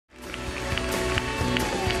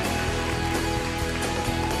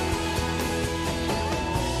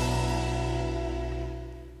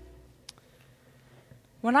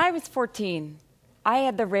When I was 14, I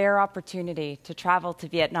had the rare opportunity to travel to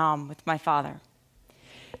Vietnam with my father.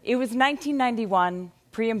 It was 1991,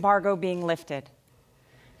 pre-embargo being lifted,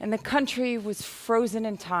 and the country was frozen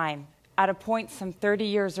in time at a point some 30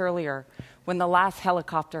 years earlier when the last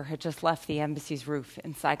helicopter had just left the embassy's roof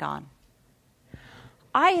in Saigon.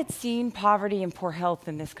 I had seen poverty and poor health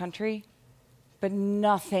in this country, but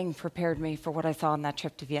nothing prepared me for what I saw on that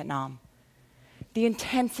trip to Vietnam. The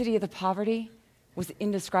intensity of the poverty was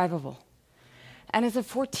indescribable. And as a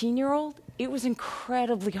 14-year-old, it was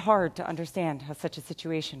incredibly hard to understand how such a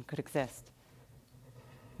situation could exist.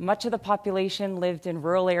 Much of the population lived in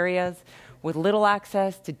rural areas with little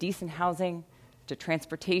access to decent housing, to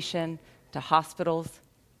transportation, to hospitals.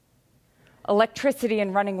 Electricity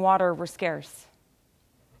and running water were scarce.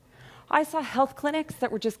 I saw health clinics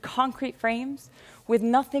that were just concrete frames with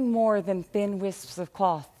nothing more than thin wisps of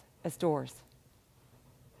cloth as doors.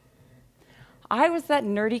 I was that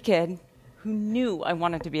nerdy kid who knew I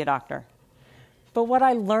wanted to be a doctor. But what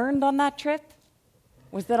I learned on that trip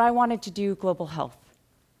was that I wanted to do global health.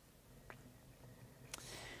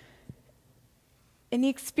 And the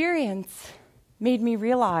experience made me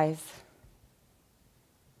realize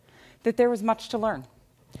that there was much to learn.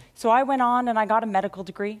 So I went on and I got a medical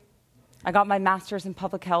degree. I got my master's in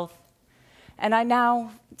public health. And I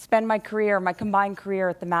now spend my combined career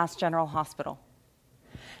at the Mass General Hospital.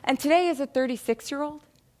 And today, as a 36-year-old,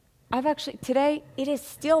 today, it is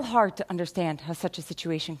still hard to understand how such a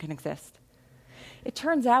situation can exist. It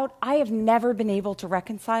turns out I have never been able to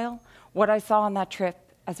reconcile what I saw on that trip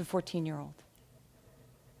as a 14-year-old.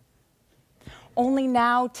 Only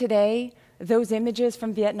now, today, those images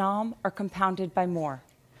from Vietnam are compounded by more.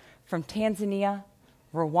 From Tanzania,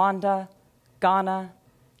 Rwanda, Ghana,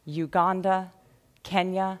 Uganda,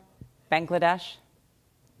 Kenya, Bangladesh.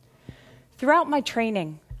 Throughout my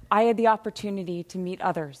training, I had the opportunity to meet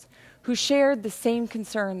others who shared the same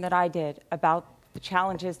concern that I did about the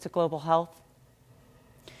challenges to global health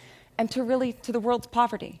and to the world's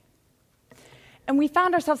poverty. And we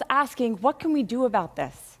found ourselves asking, what can we do about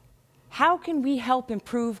this? How can we help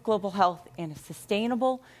improve global health in a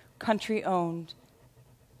sustainable, country-owned,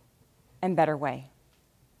 and better way?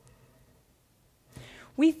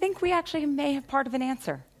 We think we actually may have part of an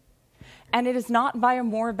answer. And it is not by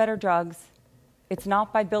more or better drugs. It's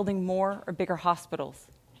not by building more or bigger hospitals.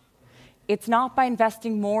 It's not by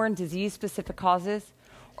investing more in disease-specific causes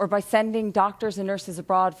or by sending doctors and nurses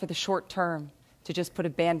abroad for the short term to just put a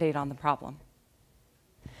Band-Aid on the problem.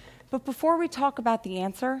 But before we talk about the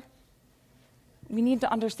answer, we need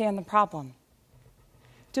to understand the problem.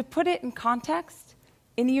 To put it in context,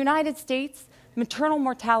 in the United States, maternal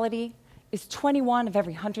mortality is 21 of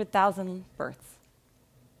every 100,000 births.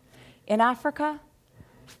 In Africa,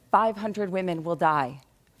 500 women will die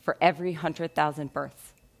for every 100,000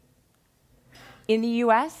 births. In the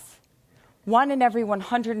US, 1 in every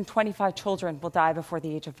 125 children will die before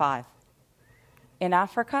the age of 5. In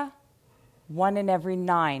Africa, 1 in every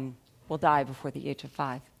 9 will die before the age of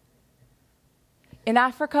 5. In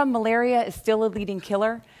Africa, malaria is still a leading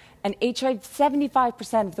killer, and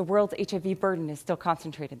 75% of the world's HIV burden is still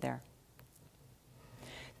concentrated there.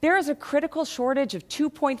 There is a critical shortage of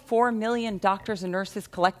 2.4 million doctors and nurses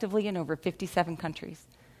collectively in over 57 countries.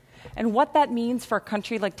 And what that means for a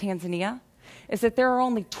country like Tanzania is that there are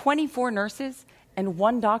only 24 nurses and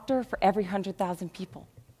 1 doctor for every 100,000 people.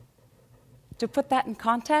 To put that in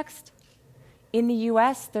context, in the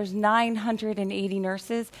US, there's 980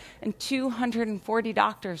 nurses and 240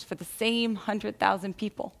 doctors for the same 100,000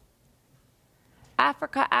 people.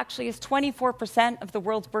 Africa actually has 24% of the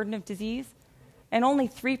world's burden of disease and only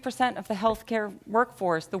 3% of the healthcare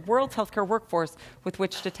workforce, the world's healthcare workforce, with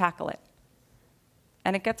which to tackle it.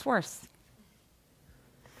 And it gets worse.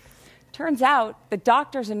 Turns out that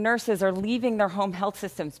doctors and nurses are leaving their home health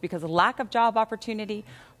systems because of lack of job opportunity,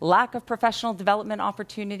 lack of professional development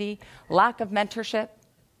opportunity, lack of mentorship.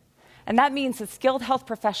 And that means that skilled health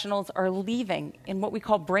professionals are leaving in what we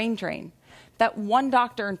call brain drain. That 1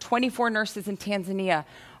 doctor and 24 nurses in Tanzania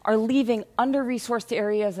are leaving under-resourced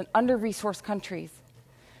areas and under-resourced countries,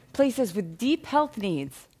 places with deep health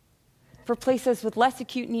needs for places with less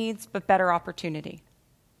acute needs but better opportunity.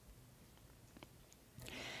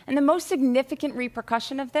 And the most significant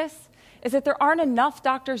repercussion of this is that there aren't enough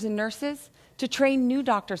doctors and nurses to train new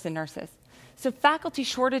doctors and nurses. So faculty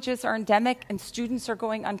shortages are endemic and students are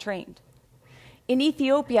going untrained. In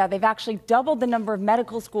Ethiopia, they've actually doubled the number of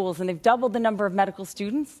medical schools and they've doubled the number of medical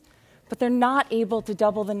students, but they're not able to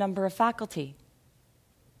double the number of faculty.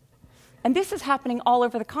 And this is happening all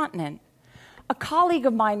over the continent. A colleague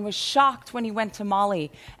of mine was shocked when he went to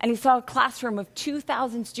Mali and he saw a classroom of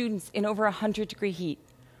 2,000 students in over 100-degree heat.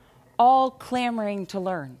 all clamoring to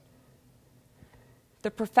learn. The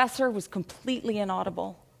professor was completely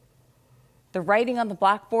inaudible. The writing on the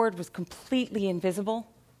blackboard was completely invisible.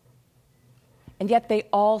 And yet they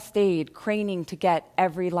all stayed craning to get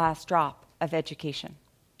every last drop of education.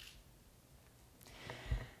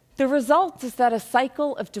 The result is that a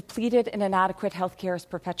cycle of depleted and inadequate healthcare is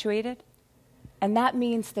perpetuated, and that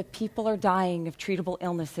means that people are dying of treatable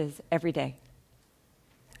illnesses every day.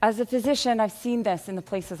 As a physician, I've seen this in the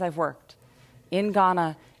places I've worked, in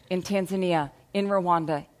Ghana, in Tanzania, in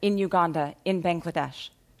Rwanda, in Uganda, in Bangladesh.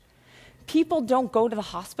 People don't go to the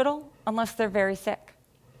hospital unless they're very sick,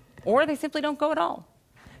 or they simply don't go at all.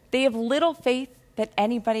 They have little faith that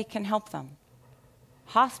anybody can help them.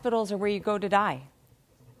 Hospitals are where you go to die.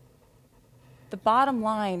 The bottom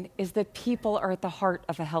line is that people are at the heart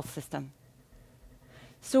of a health system.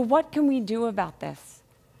 So what can we do about this?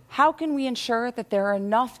 How can we ensure that there are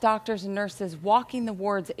enough doctors and nurses walking the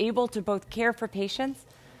wards able to both care for patients,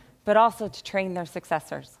 but also to train their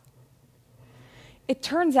successors? It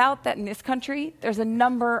turns out that in this country, there's a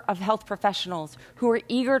number of health professionals who are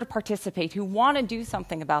eager to participate, who want to do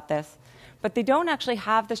something about this, but they don't actually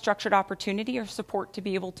have the structured opportunity or support to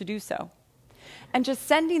be able to do so. And just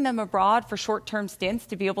sending them abroad for short-term stints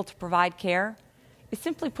to be able to provide care is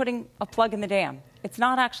simply putting a plug in the dam. It's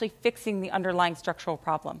not actually fixing the underlying structural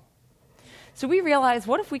problem. So we realized,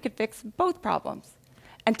 what if we could fix both problems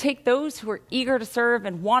and take those who are eager to serve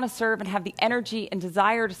and want to serve and have the energy and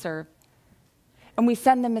desire to serve, and we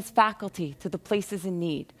send them as faculty to the places in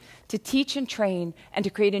need to teach and train and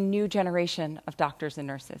to create a new generation of doctors and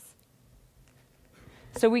nurses.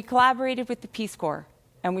 So we collaborated with the Peace Corps,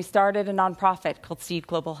 and we started a nonprofit called Seed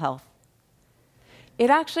Global Health.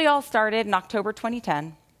 It actually all started in October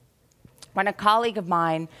 2010 when a colleague of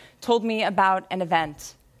mine told me about an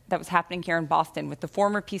event that was happening here in Boston with the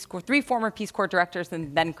former Peace Corps, 3 former Peace Corps directors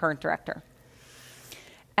and then current director.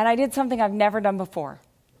 And I did something I've never done before.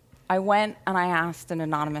 I went and I asked an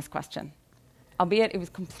anonymous question. Albeit it was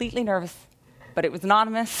completely nervous, but it was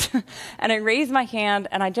anonymous. And I raised my hand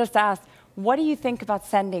and I just asked, what do you think about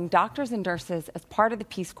sending doctors and nurses as part of the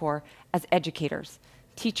Peace Corps as educators,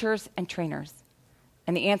 teachers, and trainers?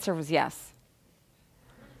 And the answer was yes.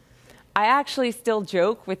 I actually still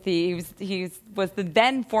joke with he was the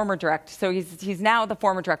then former director, so he's now the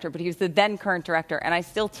former director, but he was the then current director, and I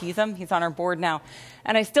still tease him. He's on our board now.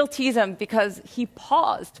 And I still tease him because he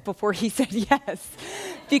paused before he said yes,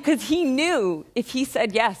 because he knew if he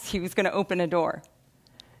said yes, he was going to open a door.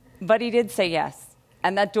 But he did say yes.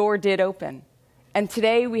 And that door did open. And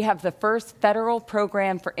today we have the first federal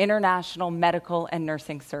program for international medical and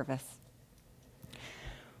nursing service.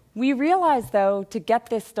 We realized, though, to get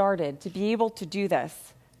this started, to be able to do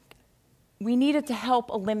this, we needed to help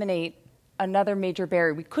eliminate another major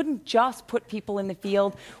barrier. We couldn't just put people in the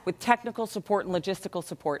field with technical support and logistical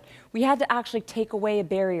support. We had to actually take away a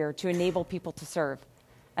barrier to enable people to serve,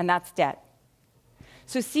 and that's debt.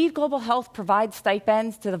 So Seed Global Health provides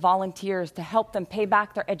stipends to the volunteers to help them pay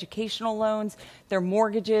back their educational loans, their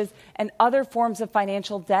mortgages, and other forms of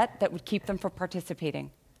financial debt that would keep them from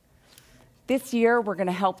participating. This year, we're going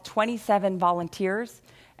to help 27 volunteers,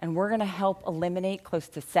 and we're going to help eliminate close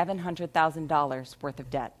to $700,000 worth of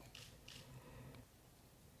debt.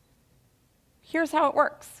 Here's how it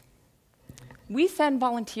works. We send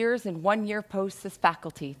volunteers in one-year posts as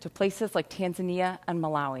faculty to places like Tanzania and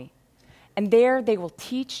Malawi. And there, they will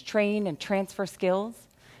teach, train, and transfer skills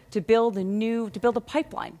to build a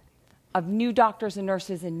pipeline of new doctors and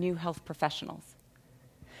nurses and new health professionals.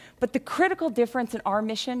 But the critical difference in our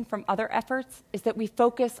mission from other efforts is that we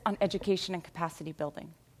focus on education and capacity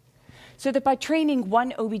building. So that by training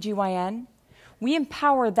one OBGYN, we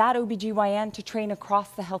empower that OBGYN to train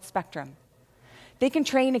across the health spectrum. They can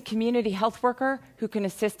train a community health worker who can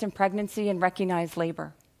assist in pregnancy and recognize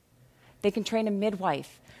labor. They can train a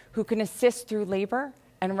midwife who can assist through labor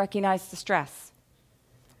and recognize distress.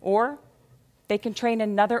 Or they can train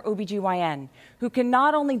another OBGYN who can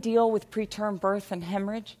not only deal with preterm birth and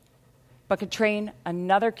hemorrhage, but can train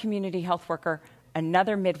another community health worker,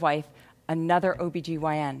 another midwife, another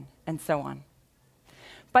OBGYN, and so on.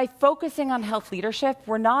 By focusing on health leadership,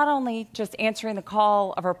 we're not only just answering the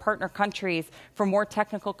call of our partner countries for more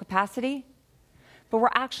technical capacity, but we're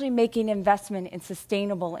actually making investment in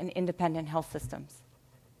sustainable and independent health systems.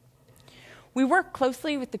 We work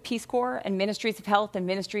closely with the Peace Corps and Ministries of Health and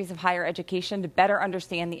Ministries of Higher Education to better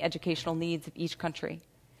understand the educational needs of each country.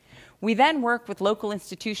 We then work with local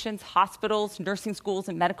institutions, hospitals, nursing schools,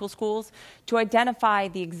 and medical schools to identify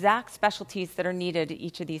the exact specialties that are needed at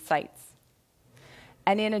each of these sites.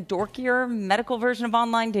 And in a dorkier medical version of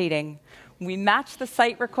online dating, we match the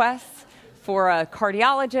site requests for a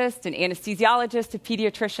cardiologist, an anesthesiologist, a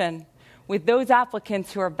pediatrician, with those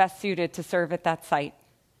applicants who are best suited to serve at that site.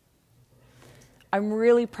 I'm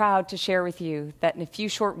really proud to share with you that in a few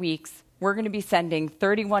short weeks, we're going to be sending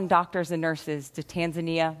 31 doctors and nurses to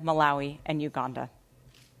Tanzania, Malawi, and Uganda.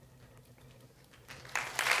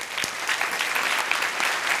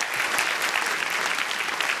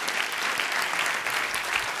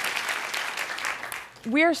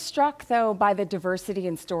 We're struck, though, by the diversity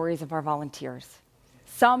and stories of our volunteers.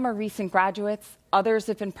 Some are recent graduates, others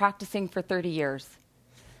have been practicing for 30 years.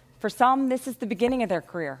 For some, this is the beginning of their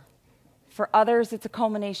career. For others, it's a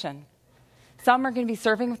culmination. Some are going to be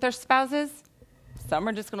serving with their spouses, some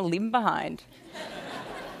are just going to leave them behind.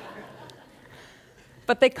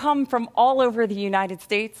 But they come from all over the United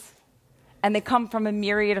States, and they come from a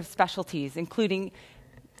myriad of specialties, including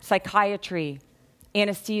psychiatry,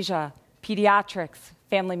 anesthesia, pediatrics,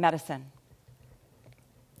 family medicine.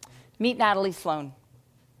 Meet Natalie Sloan.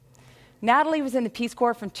 Natalie was in the Peace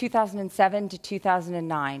Corps from 2007 to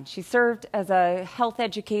 2009. She served as a health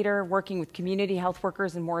educator working with community health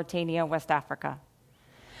workers in Mauritania, West Africa.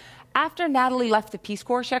 After Natalie left the Peace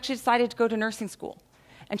Corps, she actually decided to go to nursing school.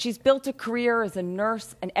 And she's built a career as a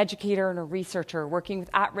nurse, an educator, and a researcher working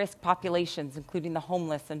with at-risk populations, including the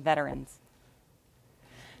homeless and veterans.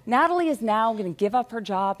 Natalie is now going to give up her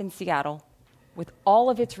job in Seattle with all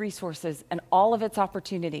of its resources and all of its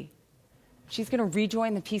opportunity. She's going to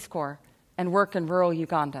rejoin the Peace Corps and work in rural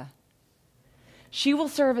Uganda. She will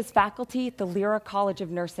serve as faculty at the Lira College of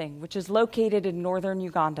Nursing, which is located in northern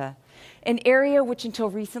Uganda, an area which until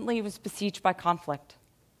recently was besieged by conflict.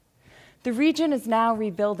 The region is now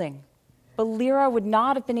rebuilding, but Lira would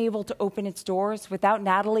not have been able to open its doors without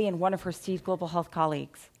Natalie and one of her Seed Global Health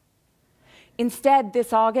colleagues. Instead,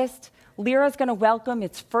 this August, Lira is going to welcome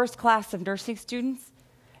its first class of nursing students,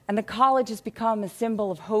 and the college has become a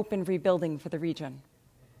symbol of hope and rebuilding for the region.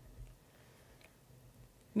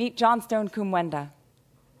 Meet Johnstone Kumwenda.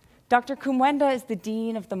 Dr. Kumwenda is the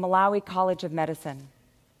dean of the Malawi College of Medicine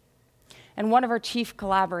and one of our chief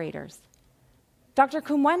collaborators. Dr.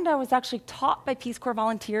 Kumwenda was actually taught by Peace Corps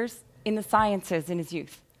volunteers in the sciences in his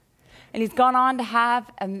youth. And he's gone on to have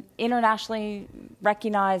an internationally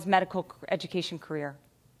recognized medical education career.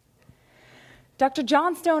 Dr.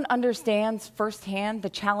 Johnstone understands firsthand the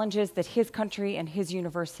challenges that his country and his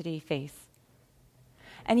university face.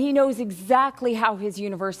 And he knows exactly how his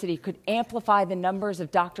university could amplify the numbers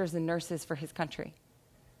of doctors and nurses for his country.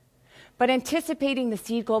 But anticipating the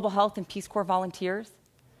Seed Global Health and Peace Corps volunteers,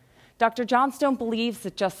 Dr. Johnstone believes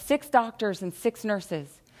that just 6 doctors and 6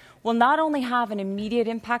 nurses will not only have an immediate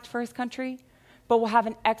impact for his country, but will have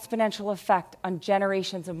an exponential effect on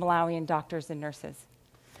generations of Malawian doctors and nurses.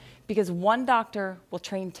 Because one doctor will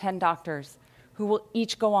train 10 doctors, who will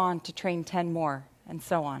each go on to train 10 more, and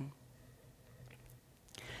so on.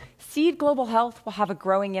 Seed Global Health will have a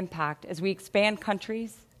growing impact as we expand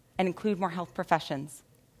countries and include more health professions.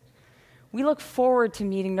 We look forward to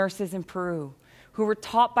meeting nurses in Peru who were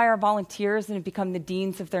taught by our volunteers and have become the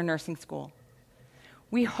deans of their nursing school.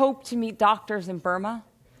 We hope to meet doctors in Burma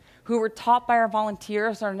who were taught by our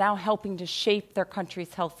volunteers and are now helping to shape their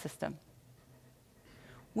country's health system.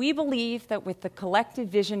 We believe that with the collective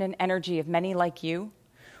vision and energy of many like you,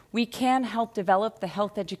 we can help develop the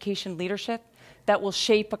health education leadership that will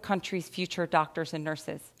shape a country's future doctors and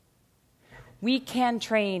nurses. We can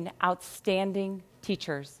train outstanding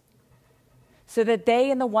teachers so that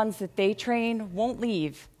they and the ones that they train won't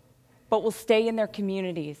leave, but will stay in their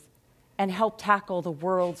communities and help tackle the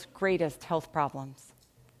world's greatest health problems.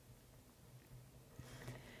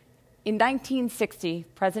 In 1960,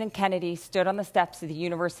 President Kennedy stood on the steps of the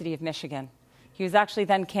University of Michigan. He was actually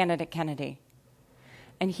then candidate Kennedy.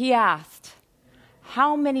 And he asked,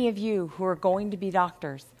 how many of you who are going to be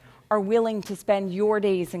doctors are willing to spend your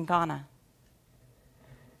days in Ghana?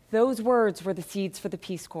 Those words were the seeds for the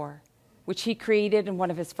Peace Corps, which he created in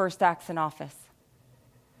one of his first acts in office.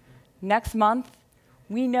 Next month,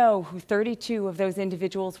 we know who 32 of those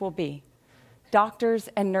individuals will be, doctors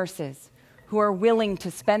and nurses who are willing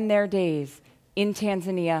to spend their days in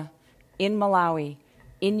Tanzania, in Malawi,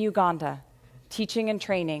 in Uganda, teaching and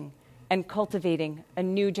training and cultivating a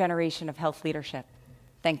new generation of health leadership.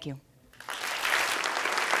 Thank you.